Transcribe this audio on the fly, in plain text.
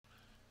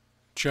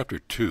Chapter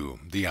 2.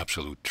 The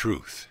Absolute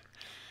Truth.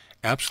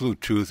 Absolute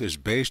truth is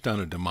based on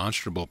a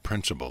demonstrable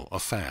principle, a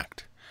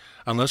fact.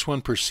 Unless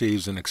one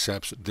perceives and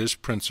accepts this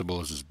principle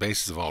as his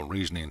basis of all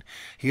reasoning,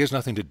 he has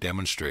nothing to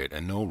demonstrate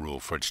and no rule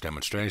for its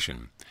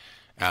demonstration.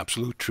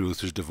 Absolute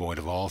truth is devoid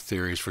of all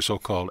theories, for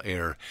so-called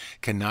error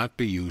cannot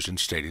be used in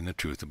stating the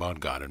truth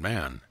about God and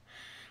man.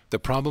 The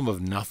problem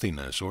of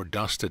nothingness or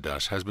dust to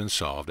dust has been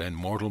solved, and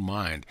mortal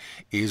mind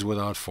is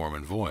without form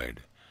and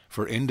void.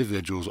 For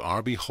individuals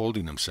are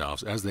beholding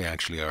themselves as they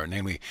actually are,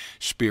 namely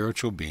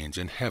spiritual beings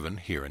in heaven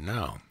here and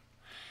now.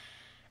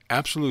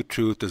 Absolute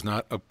truth does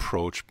not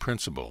approach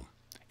principle.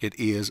 It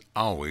is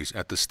always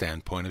at the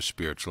standpoint of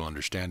spiritual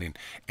understanding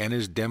and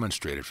is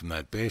demonstrated from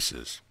that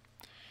basis.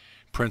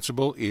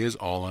 Principle is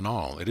all in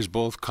all. It is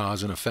both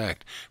cause and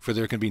effect, for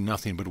there can be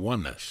nothing but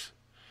oneness.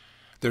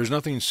 There is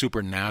nothing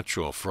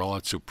supernatural, for all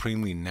it's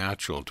supremely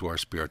natural to our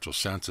spiritual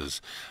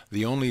senses,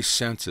 the only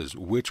senses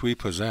which we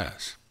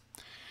possess.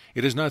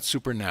 It is not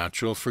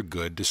supernatural for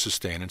good to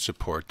sustain and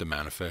support the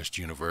manifest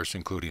universe,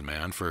 including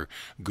man, for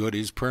good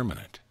is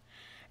permanent.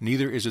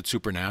 Neither is it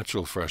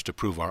supernatural for us to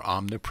prove our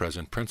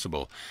omnipresent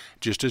principle,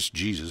 just as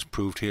Jesus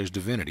proved his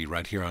divinity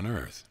right here on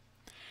earth.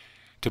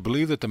 To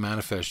believe that the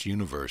manifest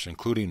universe,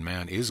 including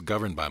man, is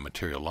governed by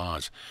material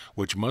laws,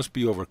 which must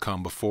be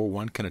overcome before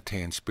one can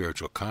attain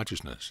spiritual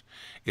consciousness,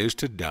 is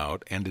to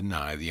doubt and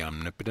deny the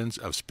omnipotence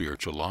of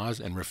spiritual laws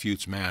and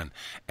refutes man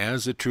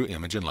as the true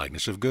image and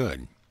likeness of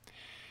good.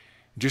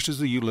 Just as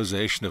the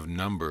utilization of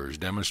numbers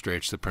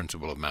demonstrates the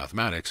principle of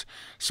mathematics,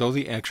 so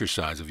the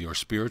exercise of your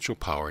spiritual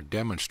power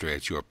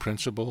demonstrates your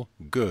principle,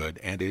 good,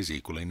 and is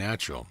equally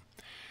natural.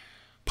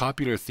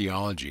 Popular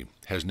theology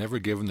has never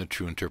given the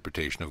true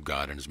interpretation of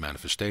God and his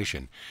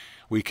manifestation.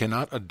 We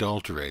cannot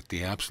adulterate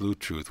the absolute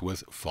truth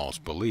with false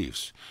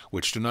beliefs,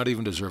 which do not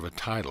even deserve a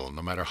title,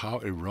 no matter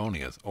how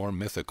erroneous or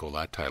mythical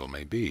that title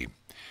may be.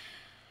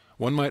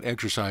 One might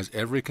exercise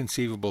every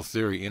conceivable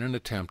theory in an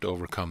attempt to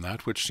overcome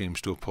that which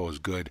seems to oppose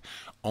good,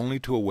 only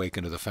to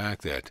awaken to the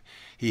fact that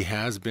he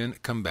has been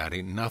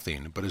combating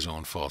nothing but his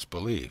own false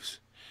beliefs.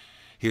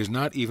 He has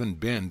not even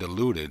been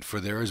deluded, for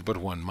there is but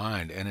one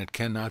mind, and it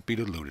cannot be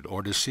deluded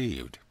or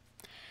deceived.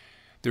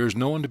 There is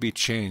no one to be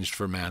changed,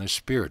 for man is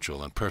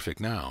spiritual and perfect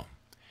now.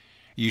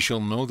 Ye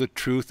shall know the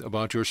truth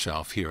about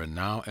yourself here and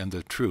now, and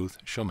the truth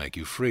shall make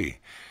you free.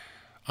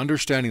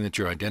 Understanding that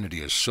your identity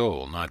is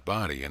soul, not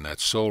body, and that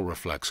soul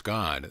reflects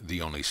God,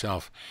 the only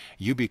self,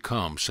 you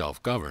become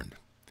self-governed.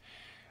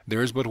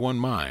 There is but one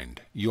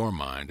mind, your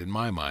mind and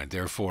my mind.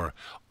 Therefore,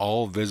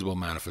 all visible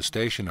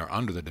manifestation are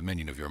under the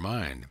dominion of your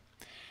mind.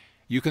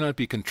 You cannot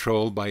be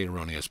controlled by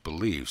erroneous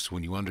beliefs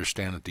when you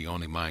understand that the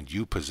only mind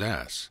you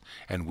possess,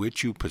 and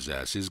which you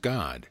possess, is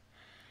God.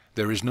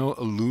 There is no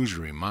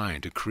illusory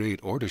mind to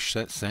create or to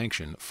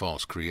sanction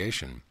false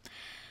creation.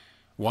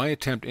 Why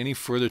attempt any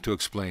further to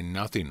explain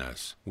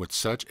nothingness, which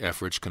such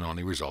efforts can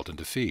only result in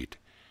defeat?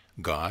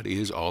 God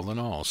is all in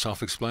all,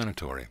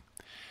 self-explanatory.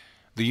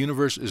 The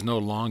universe is no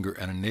longer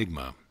an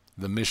enigma.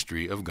 The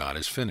mystery of God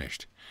is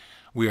finished.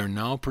 We are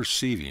now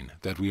perceiving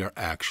that we are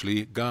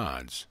actually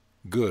God's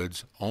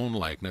own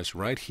likeness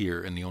right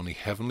here in the only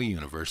heavenly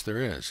universe there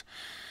is.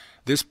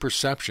 This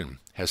perception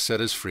has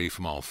set us free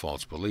from all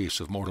false beliefs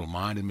of mortal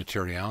mind and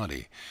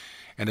materiality,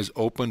 and has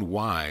opened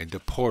wide the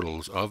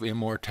portals of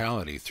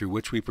immortality through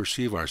which we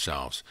perceive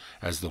ourselves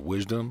as the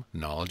wisdom,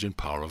 knowledge, and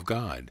power of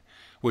God,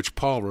 which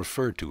Paul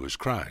referred to as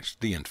Christ,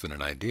 the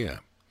infinite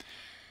idea.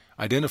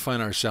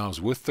 Identifying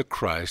ourselves with the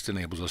Christ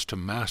enables us to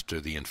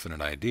master the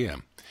infinite idea.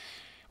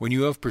 When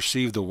you have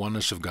perceived the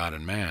oneness of God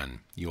and man,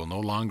 you will no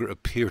longer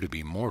appear to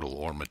be mortal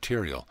or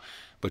material,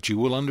 but you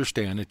will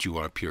understand that you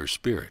are pure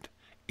spirit,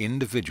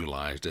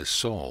 individualized as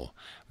soul,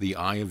 the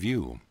I of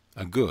you,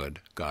 a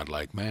good,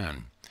 godlike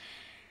man.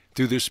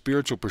 Through this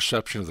spiritual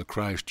perception of the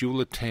Christ, you will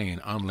attain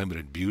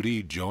unlimited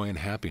beauty, joy, and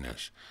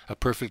happiness, a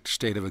perfect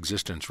state of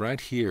existence right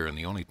here in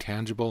the only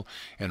tangible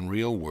and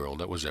real world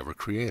that was ever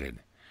created.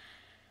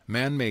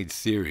 Man-made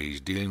theories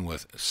dealing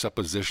with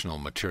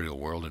suppositional material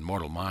world and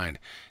mortal mind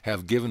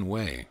have given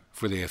way,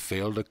 for they have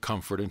failed to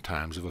comfort in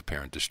times of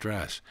apparent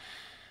distress.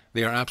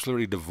 They are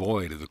absolutely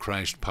devoid of the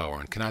Christ power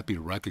and cannot be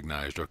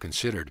recognized or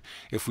considered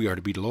if we are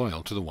to be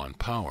loyal to the one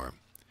power.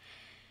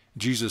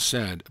 Jesus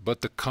said,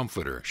 "But the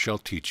Comforter shall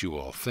teach you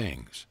all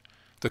things."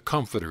 The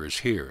Comforter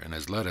is here and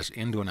has led us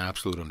into an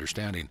absolute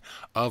understanding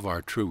of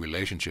our true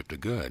relationship to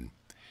good.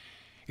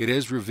 It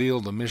has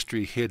revealed the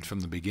mystery hid from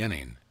the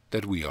beginning,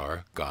 that we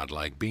are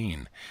godlike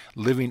being,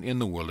 living in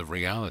the world of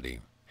reality,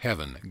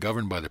 heaven,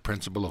 governed by the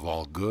principle of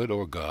all good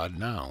or God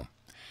now.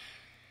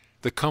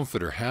 The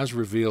Comforter has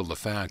revealed the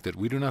fact that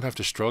we do not have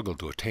to struggle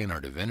to attain our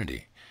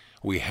divinity.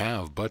 We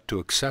have but to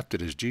accept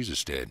it as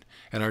Jesus did,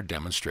 and our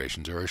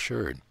demonstrations are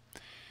assured.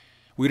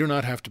 We do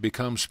not have to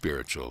become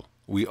spiritual.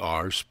 We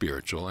are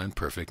spiritual and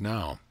perfect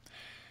now.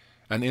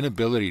 An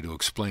inability to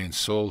explain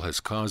soul has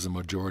caused the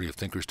majority of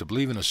thinkers to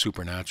believe in a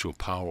supernatural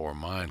power or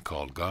mind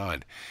called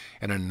God,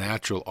 and a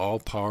natural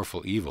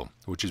all-powerful evil,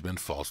 which has been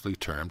falsely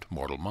termed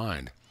mortal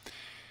mind.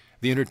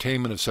 The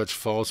entertainment of such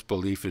false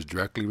belief is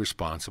directly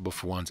responsible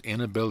for one's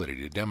inability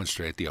to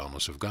demonstrate the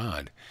allness of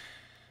God.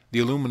 The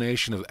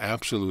illumination of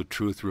absolute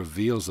truth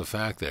reveals the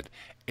fact that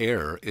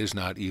error is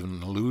not even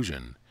an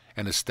illusion,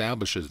 and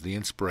establishes the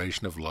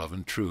inspiration of love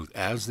and truth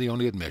as the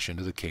only admission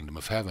to the kingdom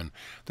of heaven,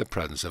 the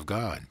presence of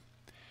God.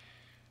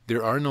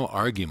 There are no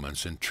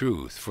arguments in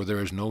truth, for there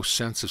is no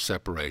sense of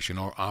separation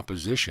or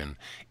opposition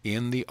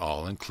in the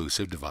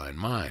all-inclusive divine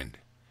mind.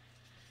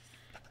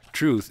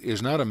 Truth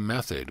is not a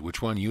method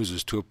which one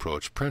uses to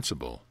approach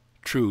principle.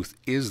 Truth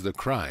is the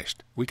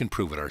Christ. We can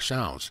prove it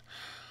ourselves.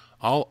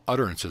 All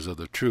utterances of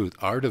the truth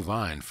are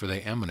divine, for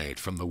they emanate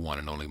from the one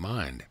and only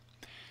mind.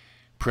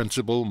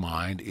 Principle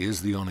mind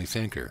is the only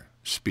thinker,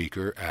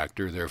 speaker,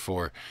 actor.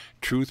 Therefore,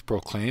 truth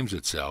proclaims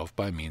itself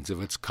by means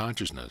of its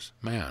consciousness,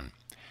 man.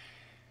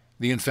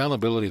 The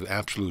infallibility of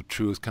absolute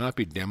truth cannot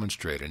be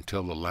demonstrated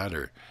until the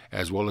latter,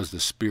 as well as the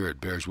spirit,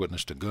 bears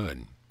witness to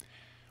good.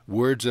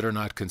 Words that are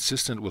not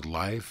consistent with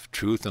life,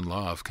 truth, and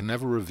love can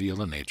never reveal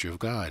the nature of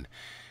God.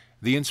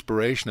 The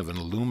inspiration of an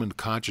illumined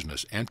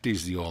consciousness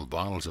empties the old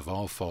bottles of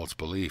all false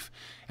belief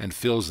and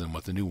fills them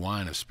with the new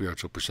wine of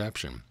spiritual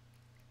perception.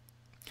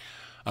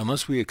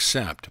 Unless we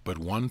accept but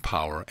one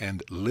power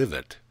and live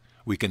it,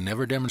 we can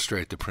never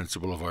demonstrate the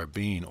principle of our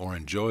being or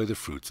enjoy the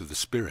fruits of the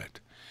Spirit.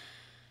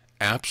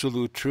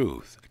 Absolute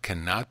truth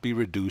cannot be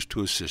reduced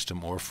to a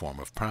system or form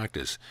of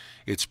practice.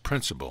 Its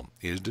principle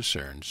is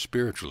discerned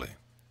spiritually.